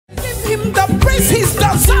him the praise he's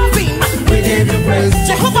deserving. We give you praise.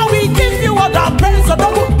 Jehovah, we give you all the praise.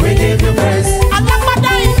 We give you praise.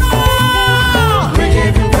 We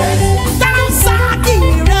give you praise.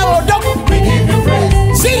 We give you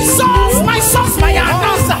praise. Jesus, my source, my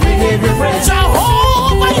answer. We give you praise.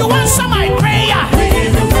 Jehovah, you answer my prayer. We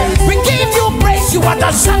give you praise. We give you praise, you are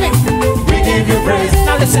deserving. We give you praise.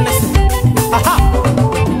 Now listen, listen. Aha.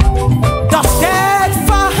 The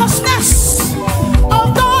steadfastness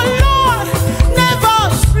of the Lord never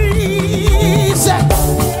ceases.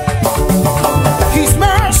 His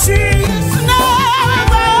mercies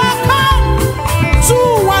never come to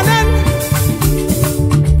an end.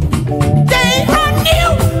 They are new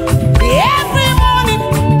every morning.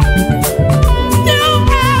 New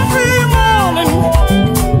every morning.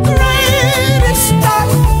 Great is thy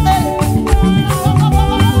faithfulness.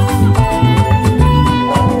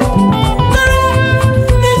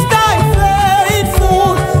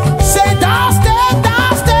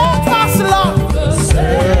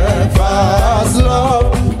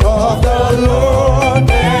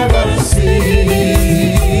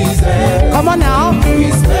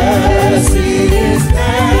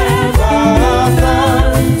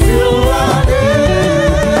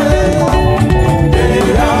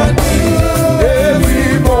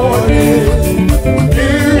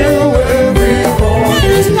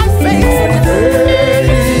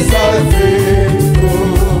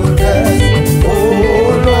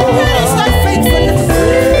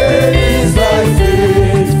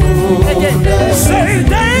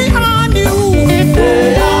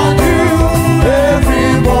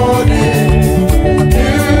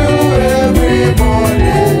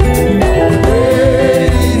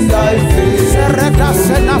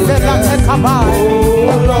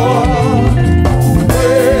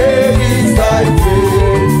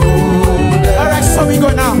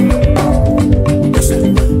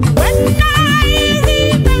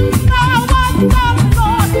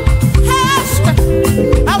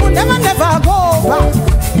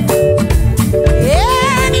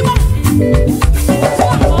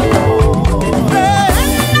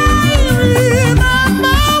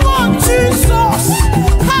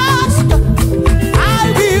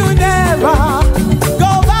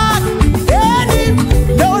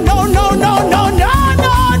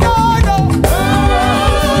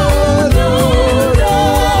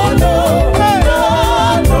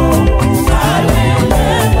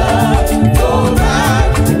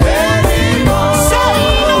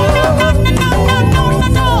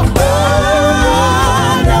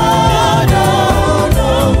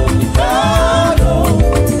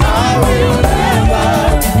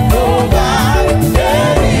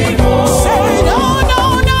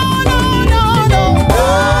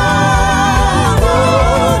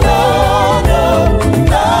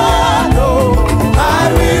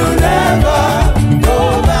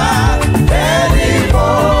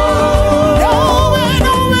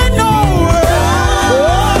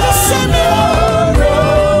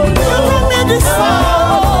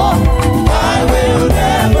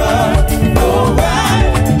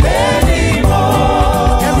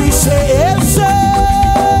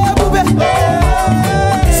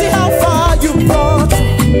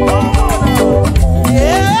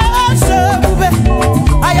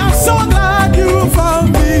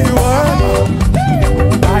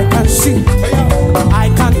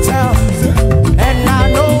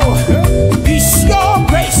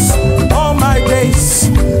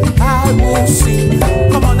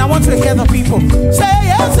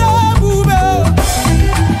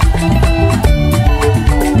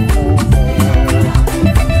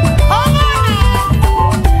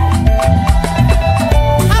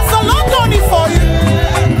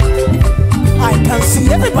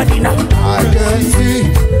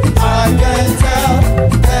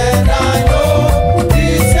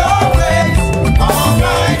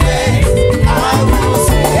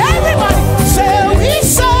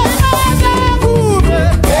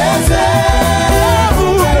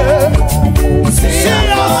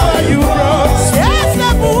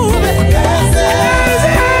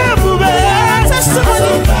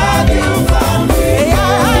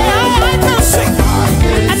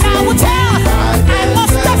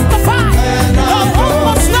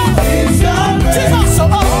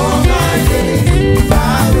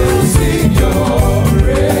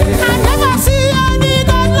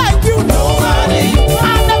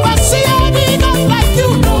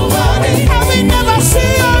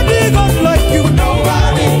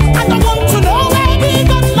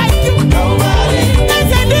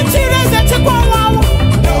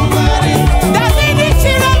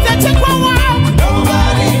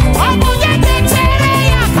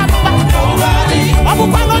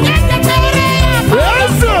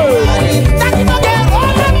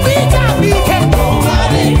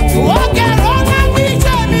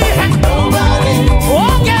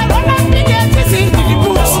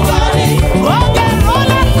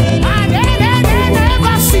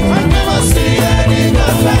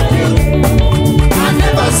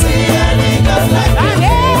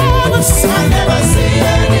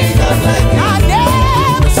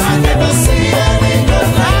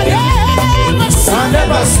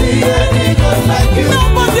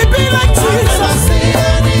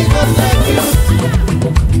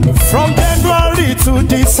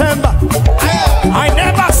 remember. I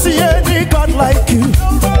never see any God like you.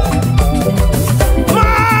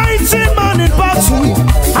 Mighty man in battle.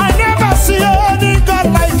 I never see any God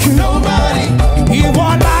like you. Ìwọ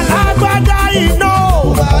lálágbádá iná.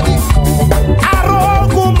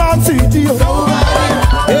 Arógun máa ti di o.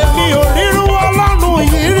 Èmi ò rírú Ọlọ́run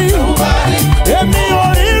yìí rí. Èmi ò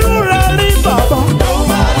rírú rẹ̀ rí bàbá.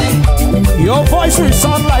 Your voice will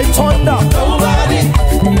sound like thunder.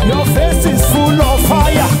 Your face is full of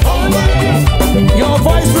fire. Your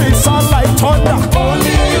voice will sound like thunder.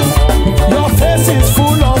 Your face is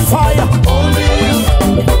full of fire.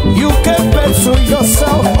 You gave birth to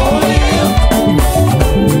yourself.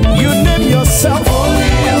 You name yourself.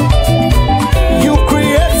 You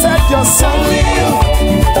created yourself.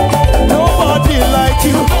 Nobody like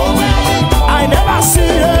you. I never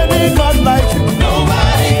see any God like you.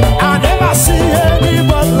 I never see any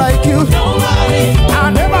God like you. I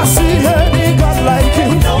never see any God like you.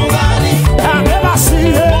 I never see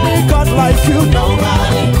any God like you.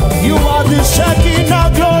 You are the Shekinah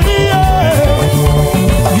glory.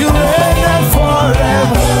 You reign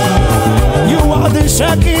forever. You are the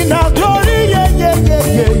Shekinah glory. Yeah, yeah, yeah,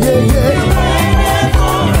 yeah, yeah, yeah.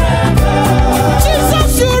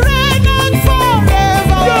 Jesus, you reign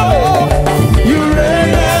forever. You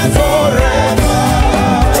reign forever.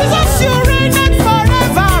 Jesus, you reign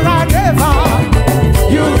forever and ever.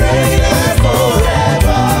 You reign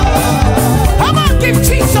forever. Come on, give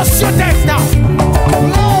Jesus your dance now.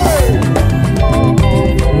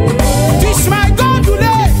 This my God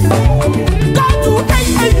today. God to hey,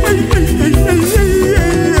 hey, hey, hey, hey, hey,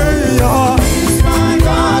 hey, yeah. This my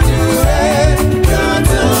God today. God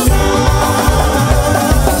to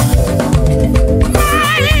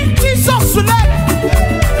my Jesus today.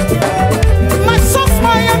 My source,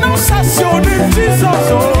 my announcement in Jesus.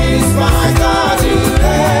 Oh, He's my God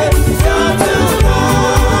today. God to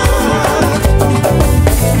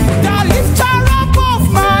the lifter up of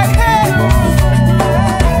my head.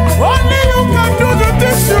 Only you can do the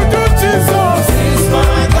things you do, Jesus. He's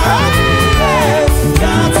my God today.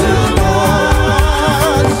 God to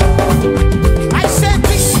I said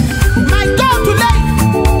this, my God today.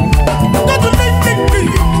 God today,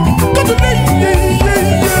 God today, yeah,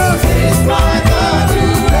 yeah, yeah. He's my God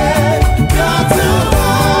today. God to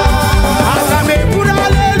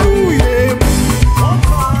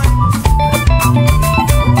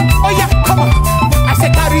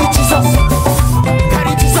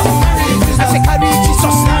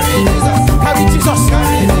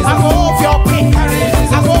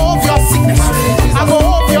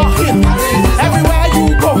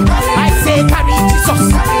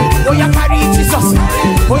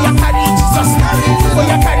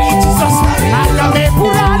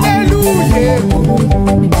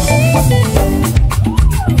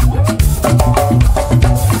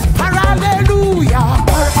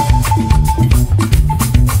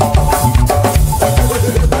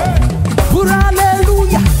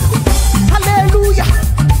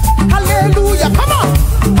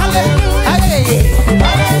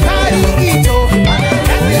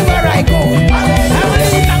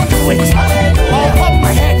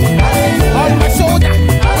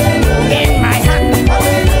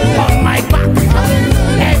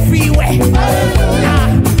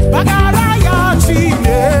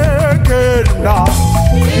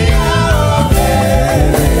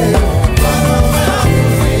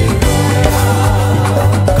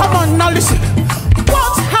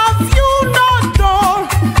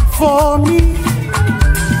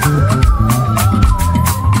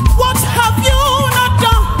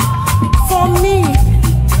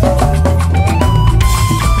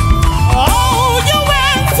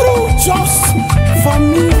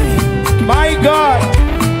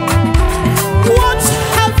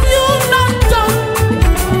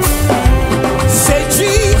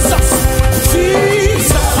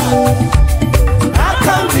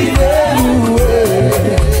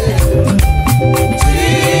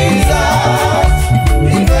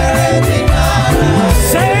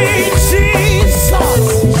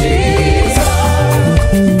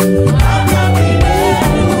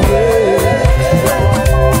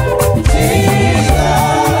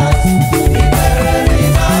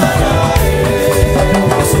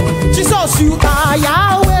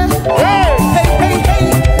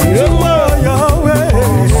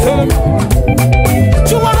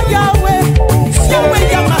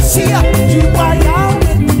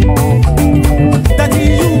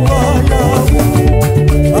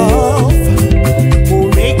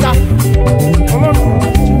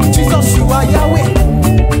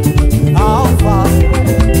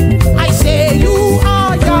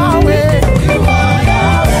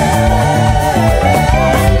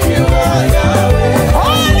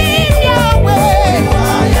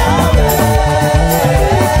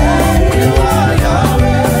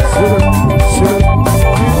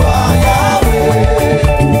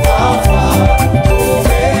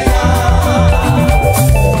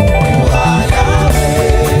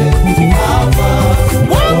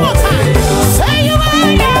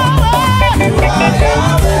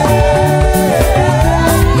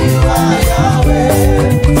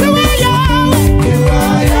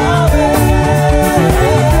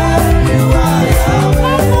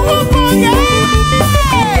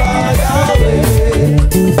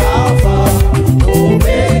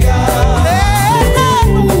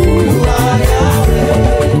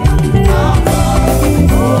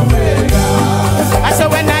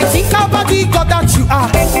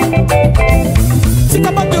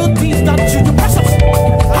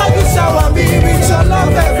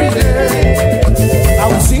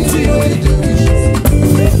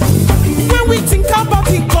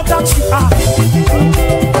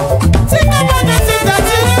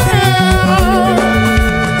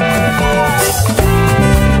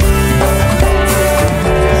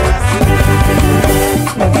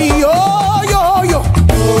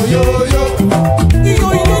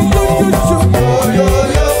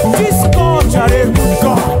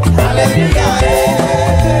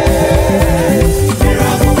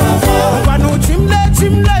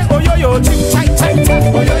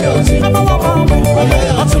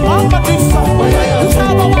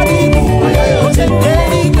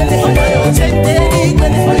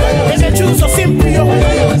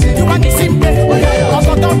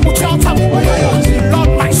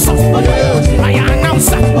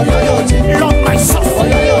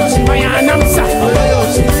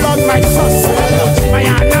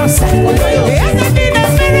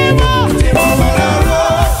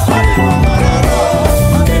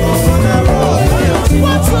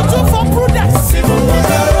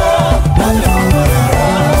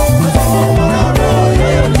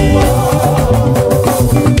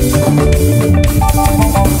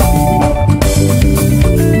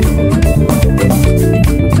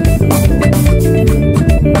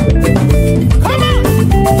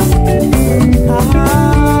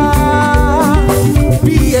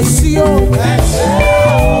kábíyèsí o.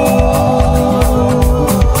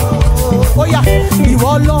 Ó yá,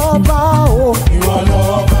 ìwọ lọ́ba o. Ìwọ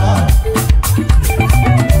lọ́ba.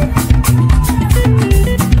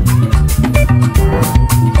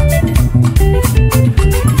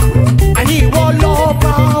 Àní ìwọ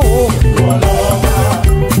lọ́ba o. Ìwọ lọ́ba.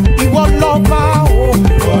 Ìwọ lọ́ba o.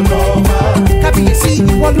 Ìwọ lọ́ba. Kábíyèsí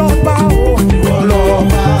ìwọ lọ́ba o. Ìwọ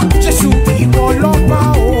lọ́ba. Jésù ìwọ lọ́ba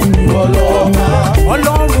o. Ìwọ lọ́ba.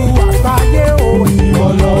 Ọlọ́run àgbáyé o. Ìwọ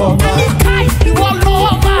lọ́ba. Káì ìwọ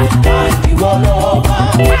lọ́ba. Káì ìwọ lọ́ba.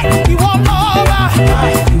 Káì ìwọ lọ́ba.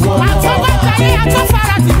 Káì ìwọ lọ́ba. Àtọ́gbàjáyé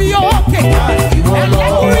àtọ́fara ti bí òkè. Káì ìwọ lọ́ba.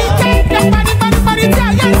 Ẹlẹ́kùnrin kẹ́kẹ́ paríparíparí tí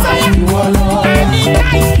ayé ń sáyà. Ìwọ lọ́ba. Ẹni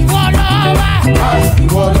káì ìwọ lọ́ba. Káì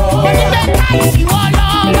ìwọ lọ́ba. Onílé káì ìwọ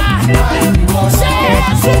lọ́ba. Káì ìwọ lọ́ba. Ṣé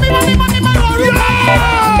ẹ̀sùn mímọ́ mímọ́ mímọ́ lórúkọ?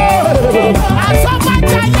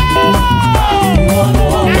 Àtọ́gbàjáyé o.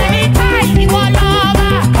 Ẹni káì ìwọ lọ́ba.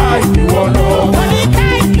 Káì ìwọ lọ́ba. Oní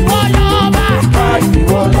káì ìwọ lọ́ba. Káì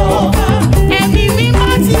ìwọ lọ́ba. Ẹ̀mí mímọ́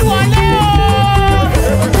ti wọlé o.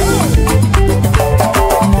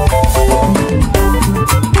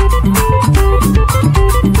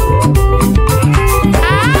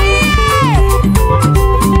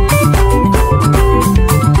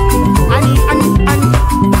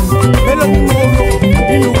 Mélòó ni mo rò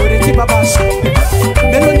nínú oore tí bàbá ṣe?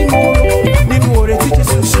 Mélòó ni mo rò nínú oore tí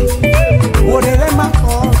Jésù ṣe? Oore rẹ̀ máa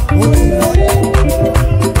kọ́ oore rẹ̀.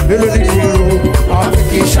 Mélòó ni mo rò àfi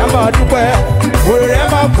kì í sábà dúpẹ́? Oore rẹ̀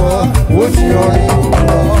máa kọ́ ó ti ọ̀rẹ́.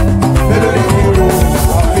 Mélòó ni mo rò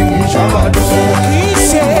àfi kì í sábà dúpẹ́? Kì í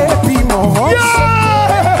ṣe bímọ ọ̀sẹ̀.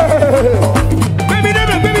 Gbémi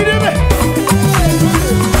débẹ̀, gbémi débẹ̀.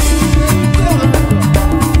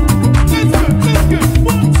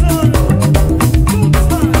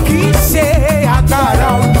 Kì í ṣe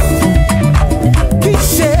agbára, kì í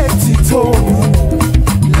ṣe títóbi,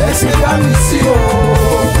 lẹ́sìn bá mi sí o.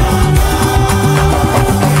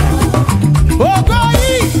 Ògo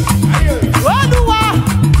yìí, Olúwa,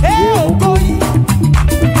 ògo yìí.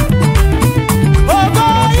 Ògo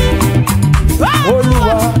yìí,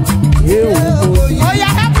 Olúwa, ògo yìí. Oh,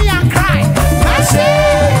 yeah, happy and cry. Má ṣe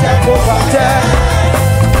jẹ́ kó bàjẹ́.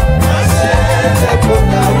 Má ṣe jẹ́ kó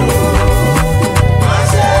dàrú. Má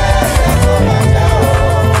ṣe jẹ́ kó bàjẹ́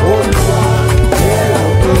o. Olúwa,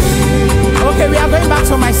 ògo yìí. Okay, we are going back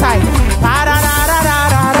to my side.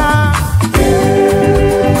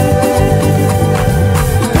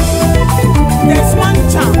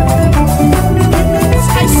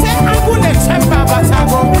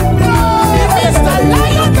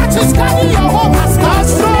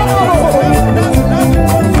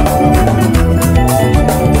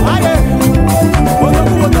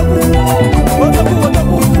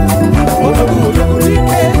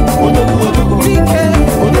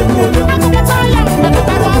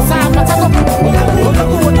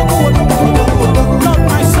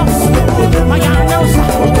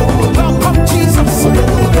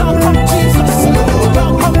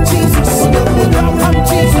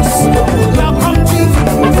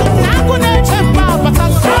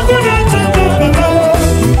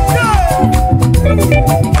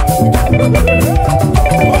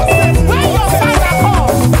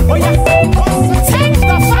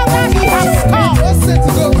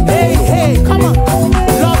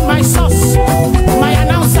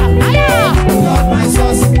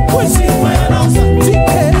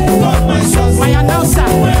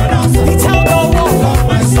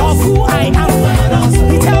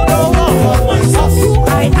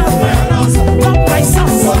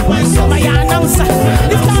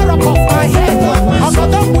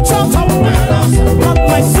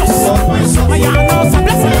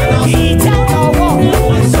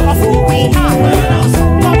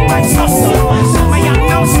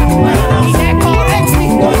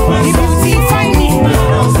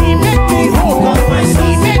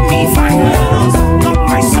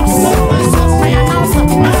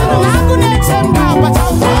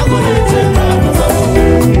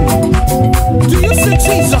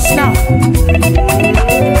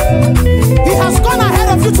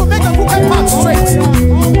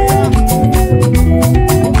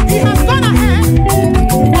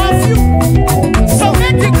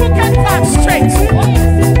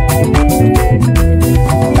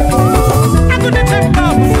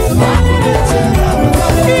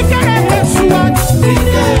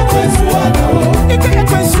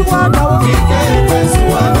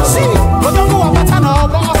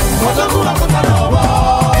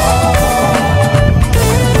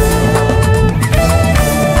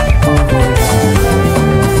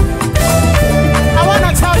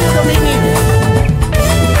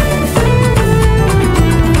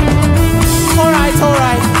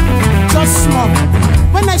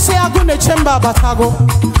 chamber batago.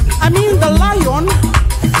 I mean the lion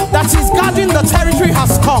that is guarding the territory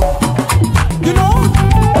has come. You know,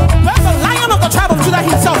 when the lion of the tribe of Judah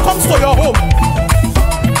himself comes to your home,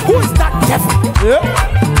 who is that devil?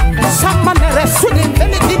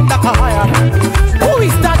 Who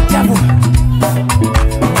is that devil?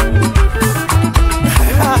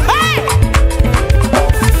 Hey!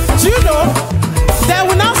 Do you know? They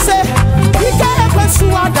will now say,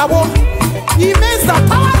 he means the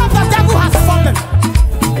power of the devil has fallen.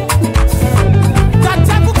 The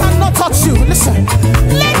devil cannot touch you. Listen,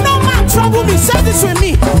 let no man trouble me. Say this with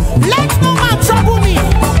me. Let no man trouble me,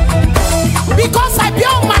 because I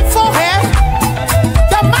bear on my forehead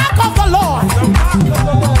the mark of the Lord.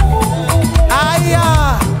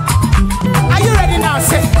 Are you ready now?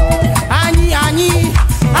 Say, Ani, Ani,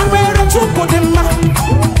 I'm wearing chukudimma.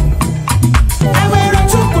 I'm wearing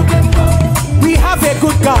chukudimma. We have a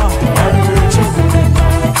good God.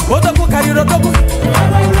 Odogu kariro dogu.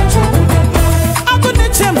 Agu ne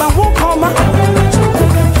chemba wukoma.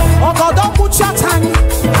 Ogodo kuchatani.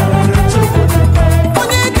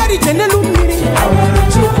 Onye gari jenelu miri.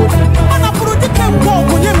 Ona purudike mwo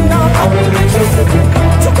kunye mna.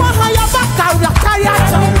 Chukwa haya baka urakari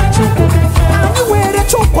acha. Ani were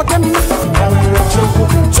chukwa demna.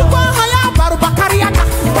 Chukwa haya baru bakari acha.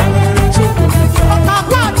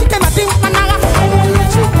 Okaka chike na dimpanaga.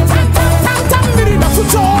 Tanta miri na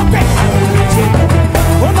tuchope.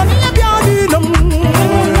 Ono niye biani nom.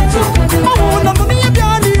 Ono niye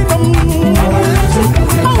biani nom.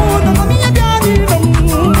 Ono niye biani nom.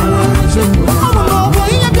 Ono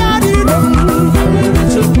niye biani nom.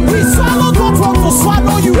 We swallowed what want to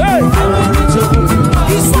swallow you.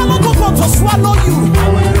 He swallowed what want to swallow you.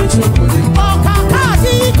 Okaka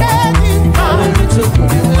chike dimpa.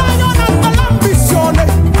 Lion and the lamb is your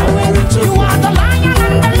name. You are the lion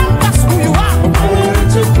and the lamb. That's who you are.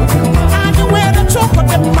 And you wear the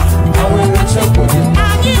chocolate. And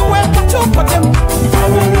you wear the chocolate.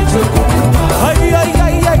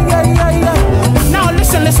 Now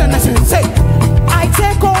listen. Say, I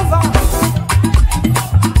take over.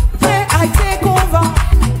 Say, I take over.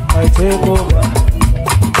 I take over.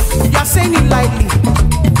 You're saying it lightly.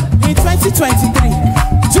 In 2023,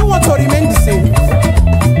 do you want to remain the same?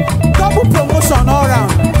 Double promotion all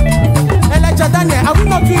round. Elijah Daniel, are we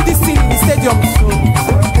not doing this thing in the stadium?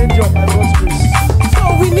 Stadium, I was Chris. So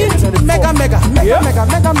we need mega.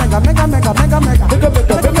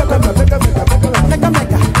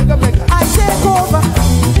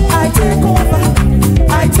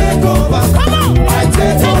 I take over. Come on.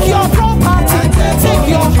 Take your property. Take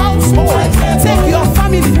your household. Take your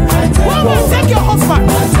family. Woman, take your husband.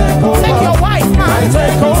 Take your wife.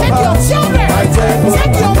 Take your children.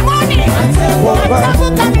 Take your money. The devil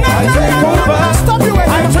cannot stop you. I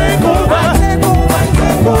take over.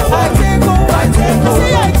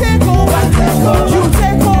 Say I take over. You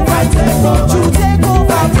take over. You take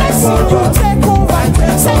over. Blessing, you take over.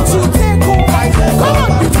 Say you take over. Come on,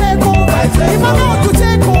 you take over. Emmanuel, you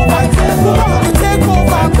take over. Lord, you take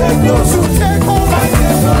over. Good news, you take over.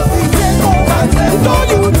 We take over. No,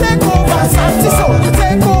 you take over. Santiso, you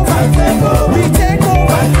take over. We take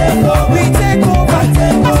over. We take over.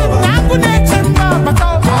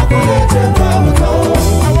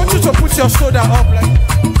 I want you to put your shoulder up like.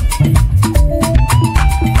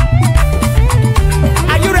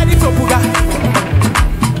 Are you ready to booga?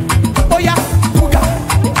 Oh yeah, booga.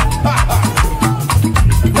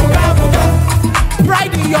 Booga.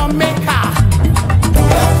 Pride in your maker.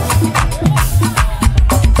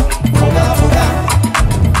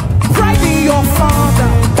 Pride in your father.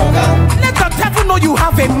 Let the devil know you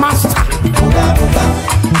have a master.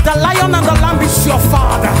 The lion and the lamb is your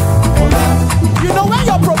father. You know when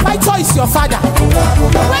your proprietor is your father.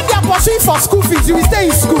 When they are pursuing for school fees, you will stay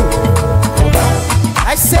in school.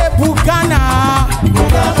 I say Bugana.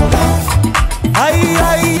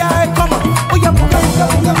 Ay, come on. Oh yeah,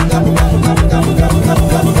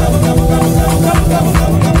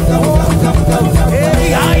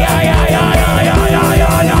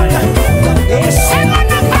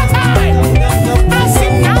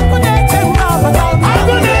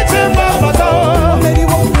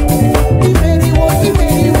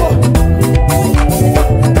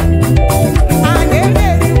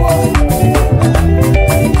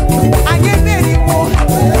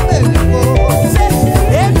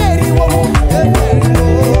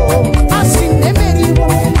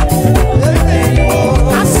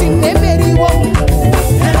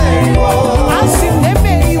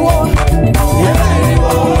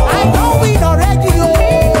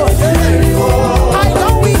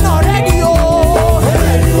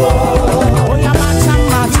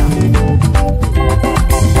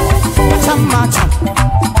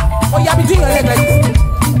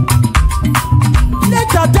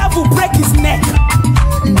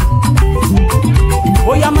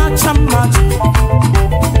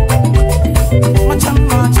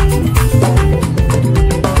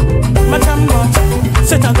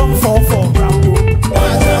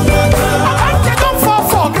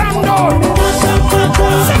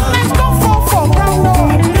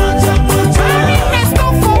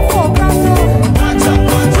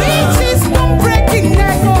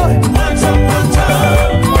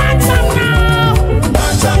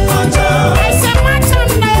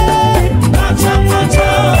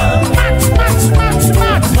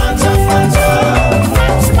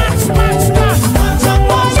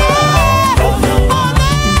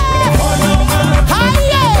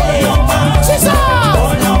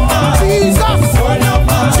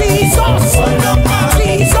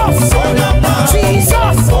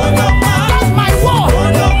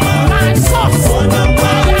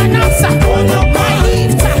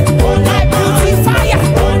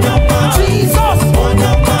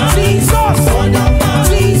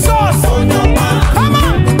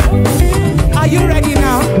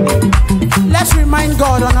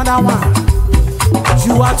 another one.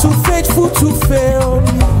 You are too faithful to fail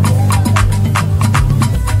me.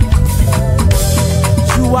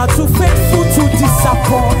 You are too faithful to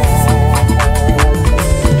disappoint.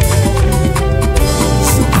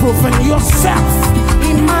 You've proven yourself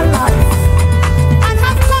in my life and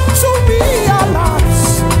have come to realize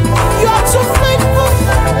you are too faithful.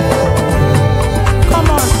 Come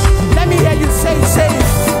on, let me hear you say it.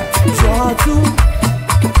 You are too.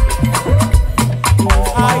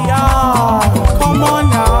 Come on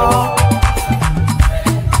now.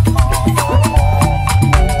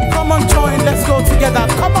 Come on, join. Let's go together.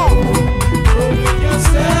 Come on. Prove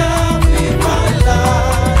yourself in my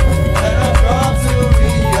life, and I've got to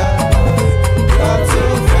realize you're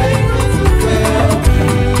too faithful to fail me.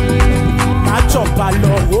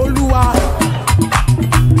 Nachopalo Olúwa.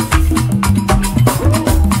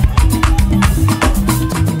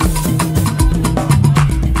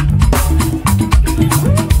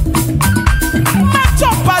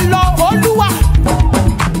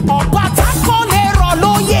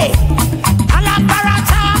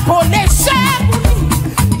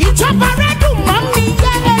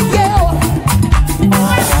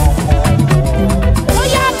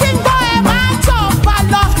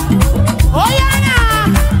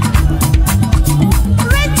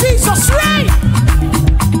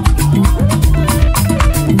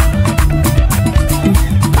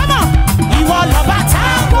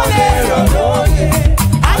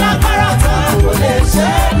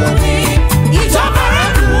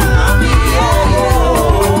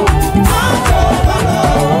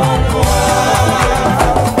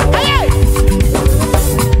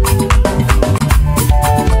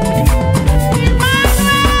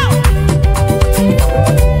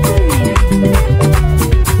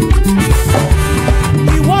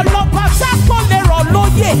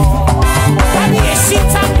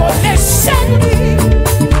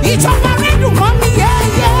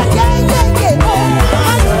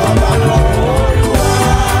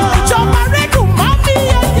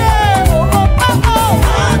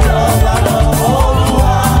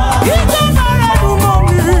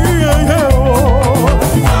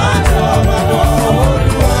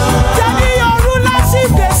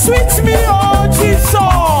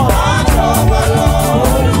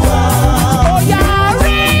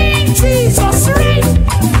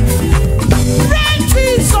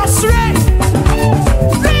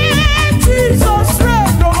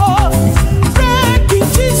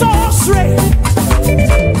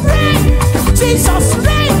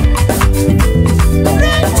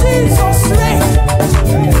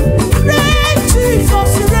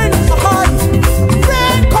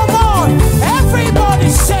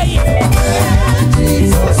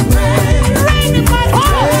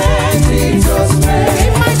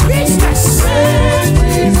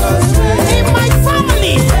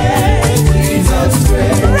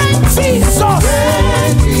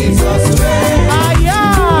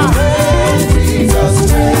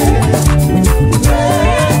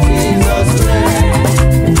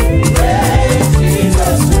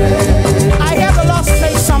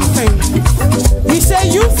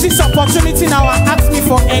 Opportunity now and ask me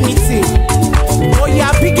for anything. Oh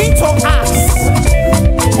yeah, begin to ask.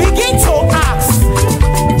 Begin to ask.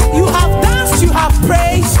 You have danced, you have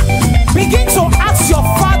praised. Begin to ask your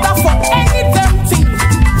Father for anything.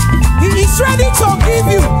 He is ready to give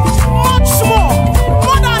you much more.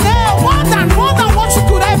 More than what you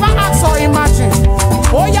could ever ask or imagine.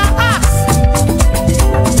 Oh yeah, ask.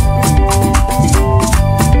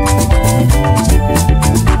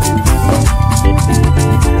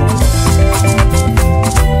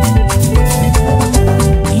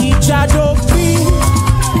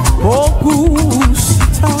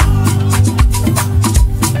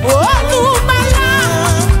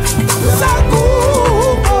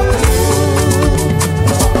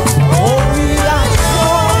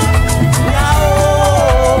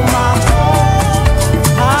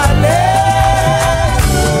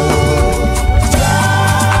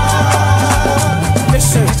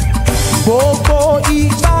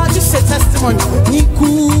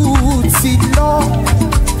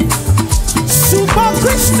 Super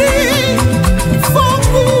Christian,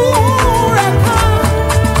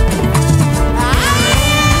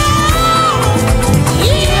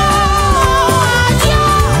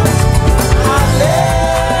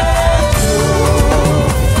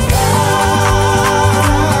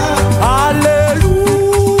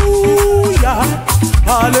 hallelujah.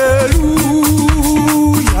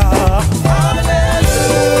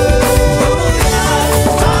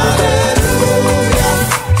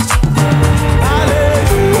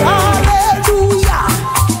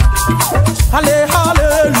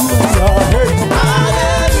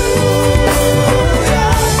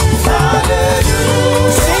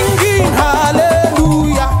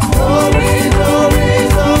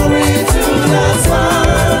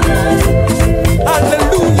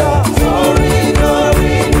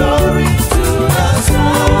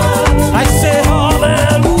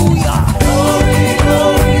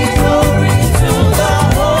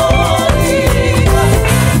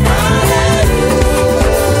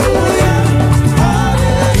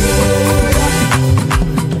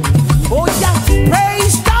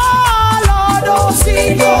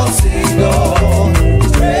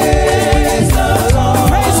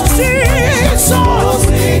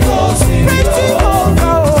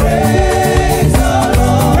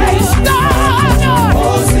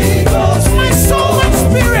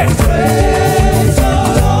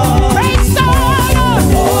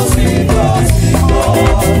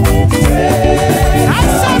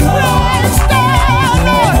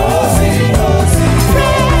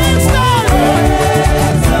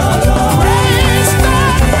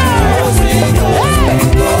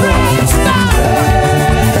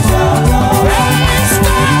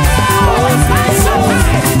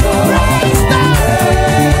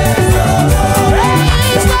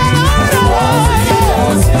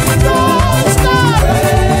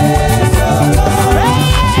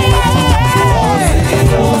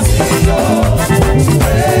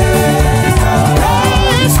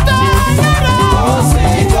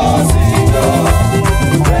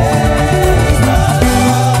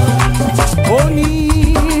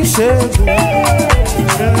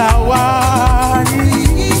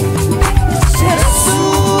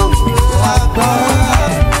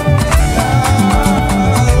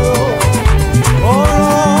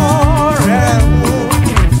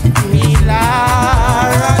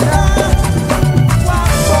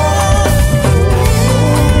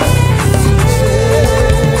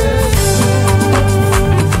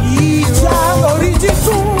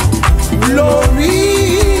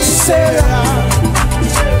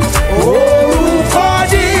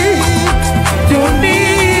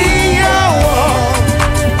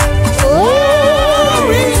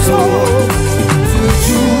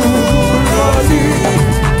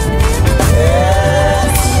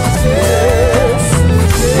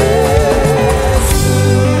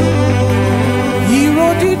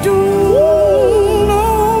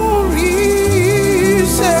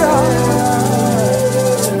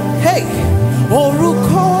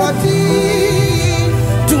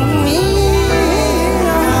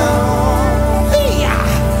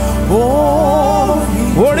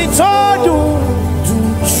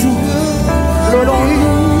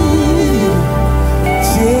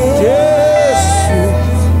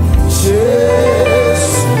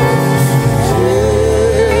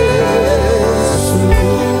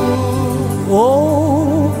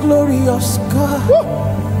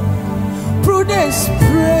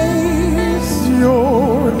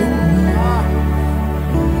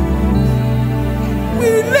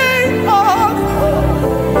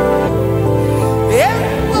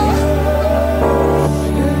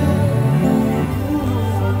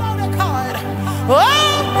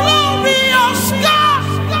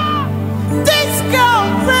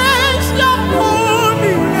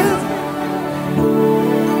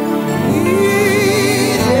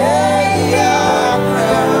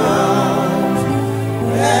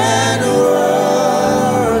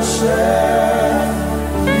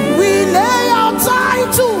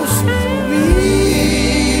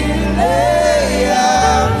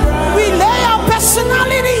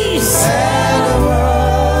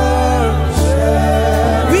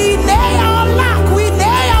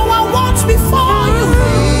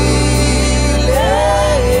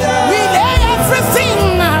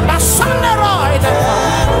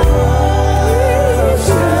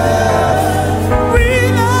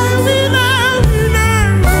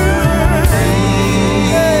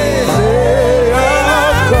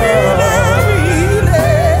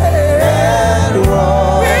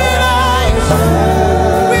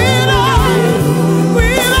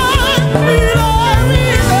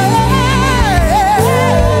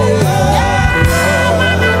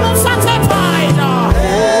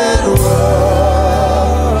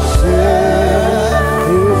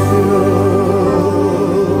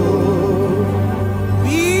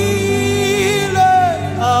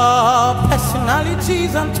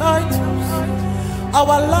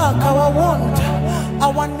 our life.